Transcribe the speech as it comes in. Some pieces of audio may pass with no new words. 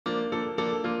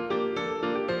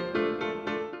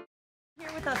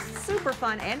with a super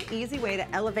fun and easy way to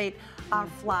elevate our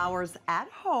flowers at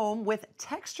home with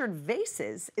textured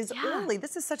vases is Orly.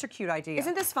 This is such a cute idea.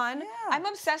 Isn't this fun? Yeah. I'm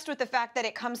obsessed with the fact that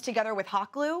it comes together with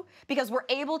hot glue because we're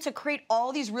able to create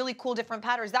all these really cool different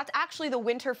patterns. That's actually the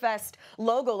Winterfest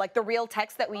logo, like the real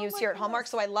text that we use here at Hallmark,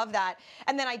 so I love that.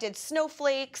 And then I did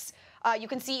snowflakes. You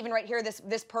can see even right here,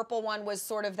 this purple one was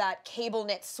sort of that cable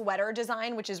knit sweater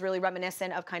design, which is really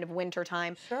reminiscent of kind of winter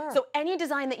time. Sure. So any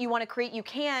design that you want to create, you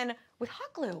can with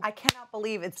hot glue. I cannot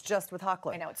believe it's just with hot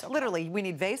glue. I know, it's so literally, we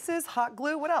need vases, hot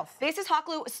glue, what else? Vases, hot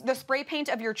glue, the spray paint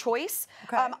of your choice.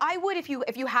 Okay. I would, if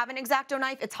you have an X-Acto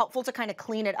knife, it's helpful to kind of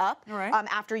clean it up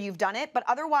after you've done it. But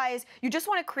otherwise, you just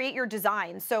want to create your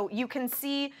design. So you can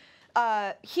see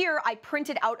here, I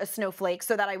printed out a snowflake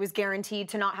so that I was guaranteed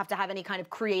to not have to have any kind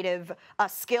of creative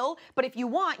skill. But if you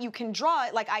want, you can draw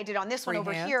it like I did on this one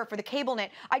over here for the cable knit.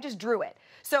 I just drew it.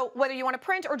 So whether you want to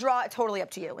print or draw, it's totally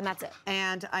up to you, and that's it.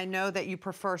 And I know that you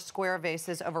prefer square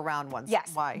vases over round ones.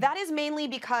 Yes. Why? That is mainly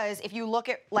because if you look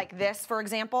at like this, for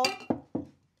example,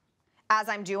 as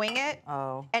I'm doing it,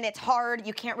 and it's hard,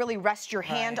 you can't really rest your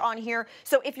hand on here.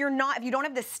 So if you don't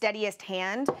have the steadiest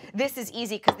hand, this is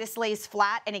easy because this lays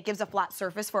flat and it gives a flat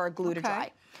surface for our glue to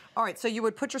dry. All right, so you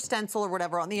would put your stencil or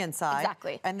whatever on the inside.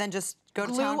 Exactly. And then just go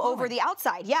to glue over the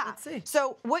outside, yeah. Let's see.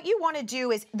 So what you want to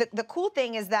do is, the cool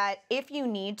thing is that if you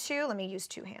need to, let me use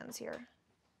two hands here.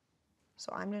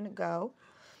 So I'm gonna go.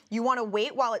 You want to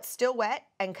wait while it's still wet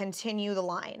and continue the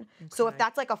line. So if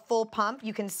that's like a full pump,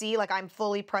 you can see like I'm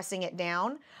fully pressing it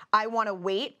down. I want to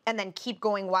wait and then keep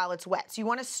going while it's wet. So you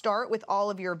want to start with all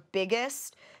of your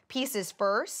biggest pieces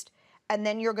first, and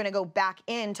then you're going to go back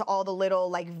into all the little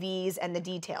like V's and the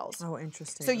details. Oh,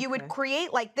 interesting. So you would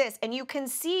create like this, and you can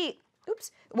see,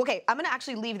 oops, okay, I'm gonna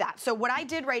actually leave that. So what I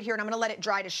did right here, and I'm gonna let it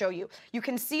dry to show you. You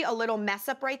can see a little mess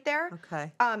up right there.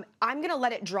 Okay. I'm gonna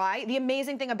let it dry. The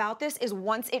amazing thing about this is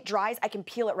once it dries, I can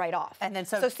peel it right off. And then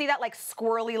so see that like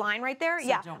squirrely line right there? So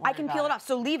Yeah, don't I can peel it off.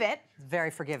 So leave it. Very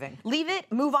forgiving. Leave it,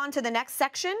 move on to the next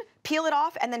section, peel it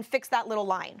off, and then fix that little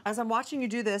line. As I'm watching you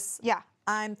do this,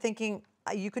 I'm thinking,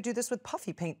 you could do this with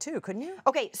puffy paint too, couldn't you?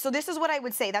 Okay, so this is what I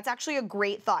would say. That's actually a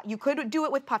great thought. You could do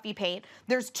it with puffy paint.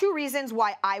 There's two reasons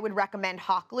why I would recommend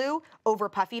hot glue over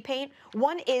puffy paint.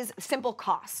 One is simple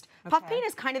cost. Puff paint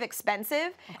is kind of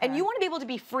expensive, and you want to be able to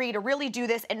be free to really do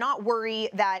this and not worry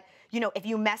that, you know, if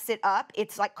you mess it up,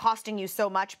 it's like costing you so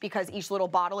much because each little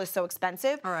bottle is so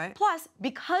expensive. All right. Plus,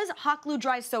 because hot glue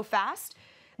dries so fast,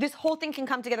 this whole thing can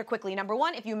come together quickly. Number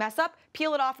one, if you mess up,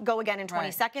 peel it off, go again in 20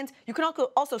 seconds. You can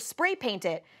also spray paint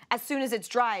it as soon as it's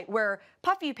dry, where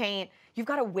puffy paint, you've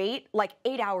got to wait like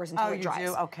 8 hours until it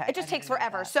dries. Do? Okay. It just takes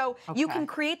forever. So you can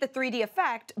create the 3D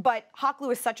effect, but hot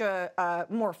glue is such a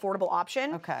more affordable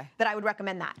option that I would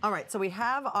recommend that. All right, so we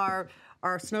have our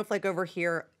snowflake over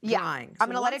here drying. I'm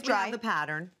gonna let it dry. Once we have the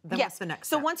pattern, then what's the next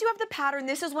So step? once you have the pattern,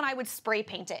 this is when I would spray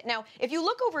paint it. Now, if you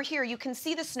look over here, you can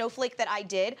see the snowflake that I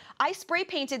did. I spray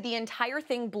painted the entire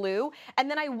thing blue, and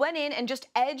then I went in and just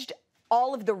edged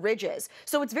all of the ridges.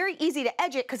 So it's very easy to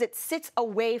edge it because it sits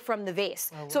away from the vase.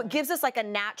 So it gives us like a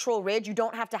natural ridge. You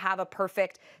don't have to have a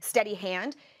perfect steady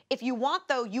hand. If you want,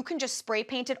 though, you can just spray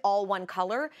paint it all one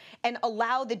color and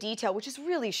allow the detail, which is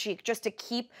really chic, just to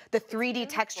keep the 3D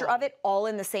texture of it all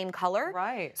in the same color.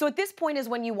 Right. So at this point is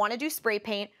when you want to do spray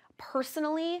paint.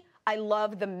 Personally, I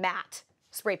love the matte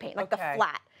spray paint, like the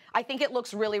flat. I think it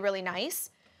looks really, really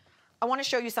nice. I want to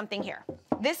show you something here.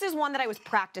 This is one that I was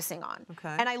practicing on,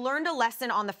 and I learned a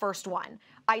lesson on the first one.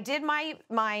 I did my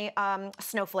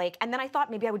snowflake, and then I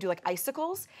thought maybe I would do like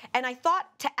icicles, and I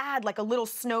thought to add like a little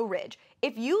snow ridge.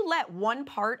 If you let one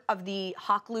part of the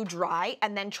hot glue dry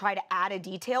and then try to add a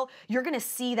detail, you're gonna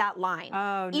see that line.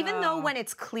 Even though when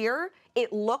it's clear,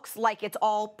 it looks like it's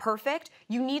all perfect,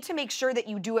 you need to make sure that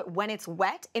you do it when it's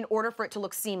wet in order for it to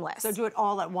look seamless. So do it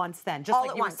all at once then, just all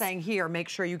like at you were once. saying here, make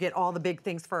sure you get all the big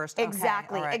things first.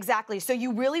 Exactly, exactly. So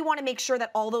you really want to make sure that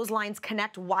all those lines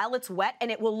connect while it's wet, and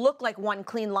it will look like one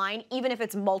clean line, even if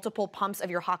it's multiple pumps of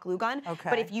your hot glue gun.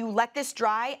 But if you let this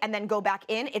dry and then go back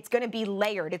in, it's going to be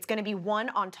layered. It's going to be one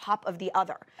on top of the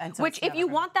other. So which, if you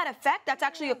want that effect, that's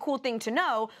actually a cool thing to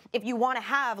know. If you want to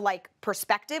have like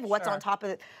perspective, what's on top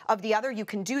of the other, you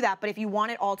can do that. But if you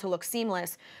want it all to look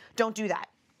seamless, don't do that.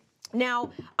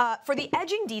 Now, for the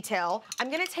edging detail,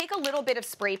 I'm going to take a little bit of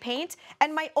spray paint,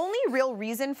 and my only real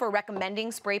reason for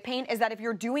recommending spray paint is that if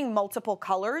you're doing multiple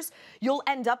colors, you'll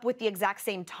end up with the exact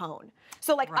same tone.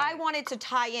 So like I wanted to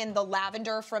tie in the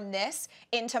lavender from this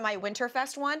into my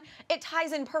Winterfest one. It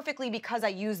ties in perfectly because I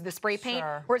used the spray paint,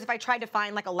 whereas if I tried to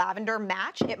find like a lavender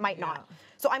match, it might not.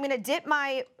 So I'm going to dip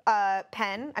my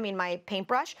my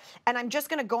paintbrush, and I'm just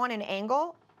going to go on an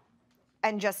angle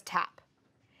and just tap.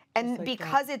 And like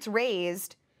because it's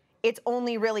raised, it's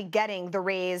only really getting the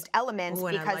raised elements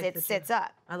because it sits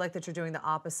up. I like that you're doing the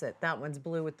opposite. That one's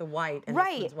blue with the white, and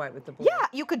Right. this one's white with the blue. Yeah,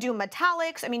 you could do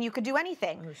metallics. I mean, you could do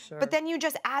anything. Oh, sure. But then you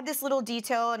just add this little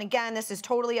detail, and again, this is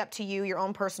totally up to you, your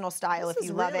own personal style if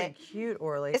you love it. This is really cute,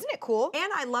 Orly. Isn't it cool?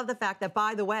 And I love the fact that,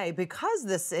 by the way, because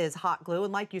this is hot glue,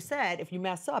 and like you said, if you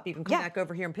mess up, you can come back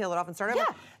over here and peel it off and start over.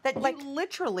 Yeah. That you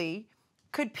literally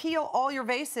could peel all your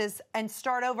vases and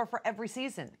start over for every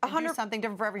season. And do something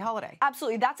different for every holiday.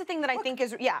 Absolutely. That's the thing that I think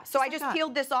is, so I just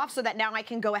peeled this off so that now I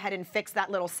can go ahead and fix that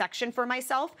little section for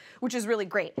myself, which is really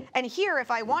great. And here,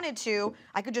 if I wanted to,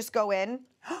 I could just go in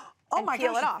and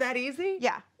peel it off. That easy?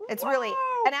 Yeah. It's really,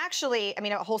 and actually, I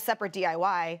mean, a whole separate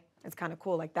DIY. It's kind of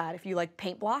cool like that. If you like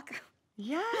paint block.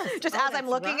 Yes. Just as I'm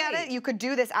looking at it, you could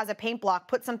do this as a paint block,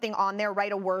 put something on there,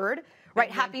 write a word,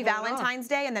 write Happy Valentine's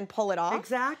Day, and then pull it off.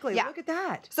 Exactly. Yeah. Look at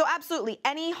that. So absolutely,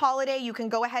 any holiday you can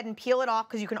go ahead and peel it off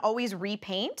because you can always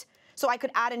repaint. So I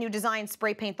could add a new design,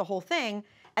 spray paint the whole thing,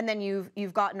 and then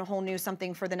you've gotten a whole new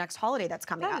something for the next holiday that's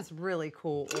coming up. That is really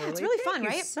cool, Orly. Yeah, it's really fun,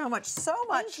 right? So much fun.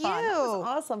 Thank you. That was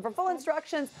awesome. For full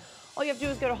instructions, all you have to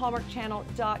do is go to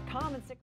hallmarkchannel.com and stick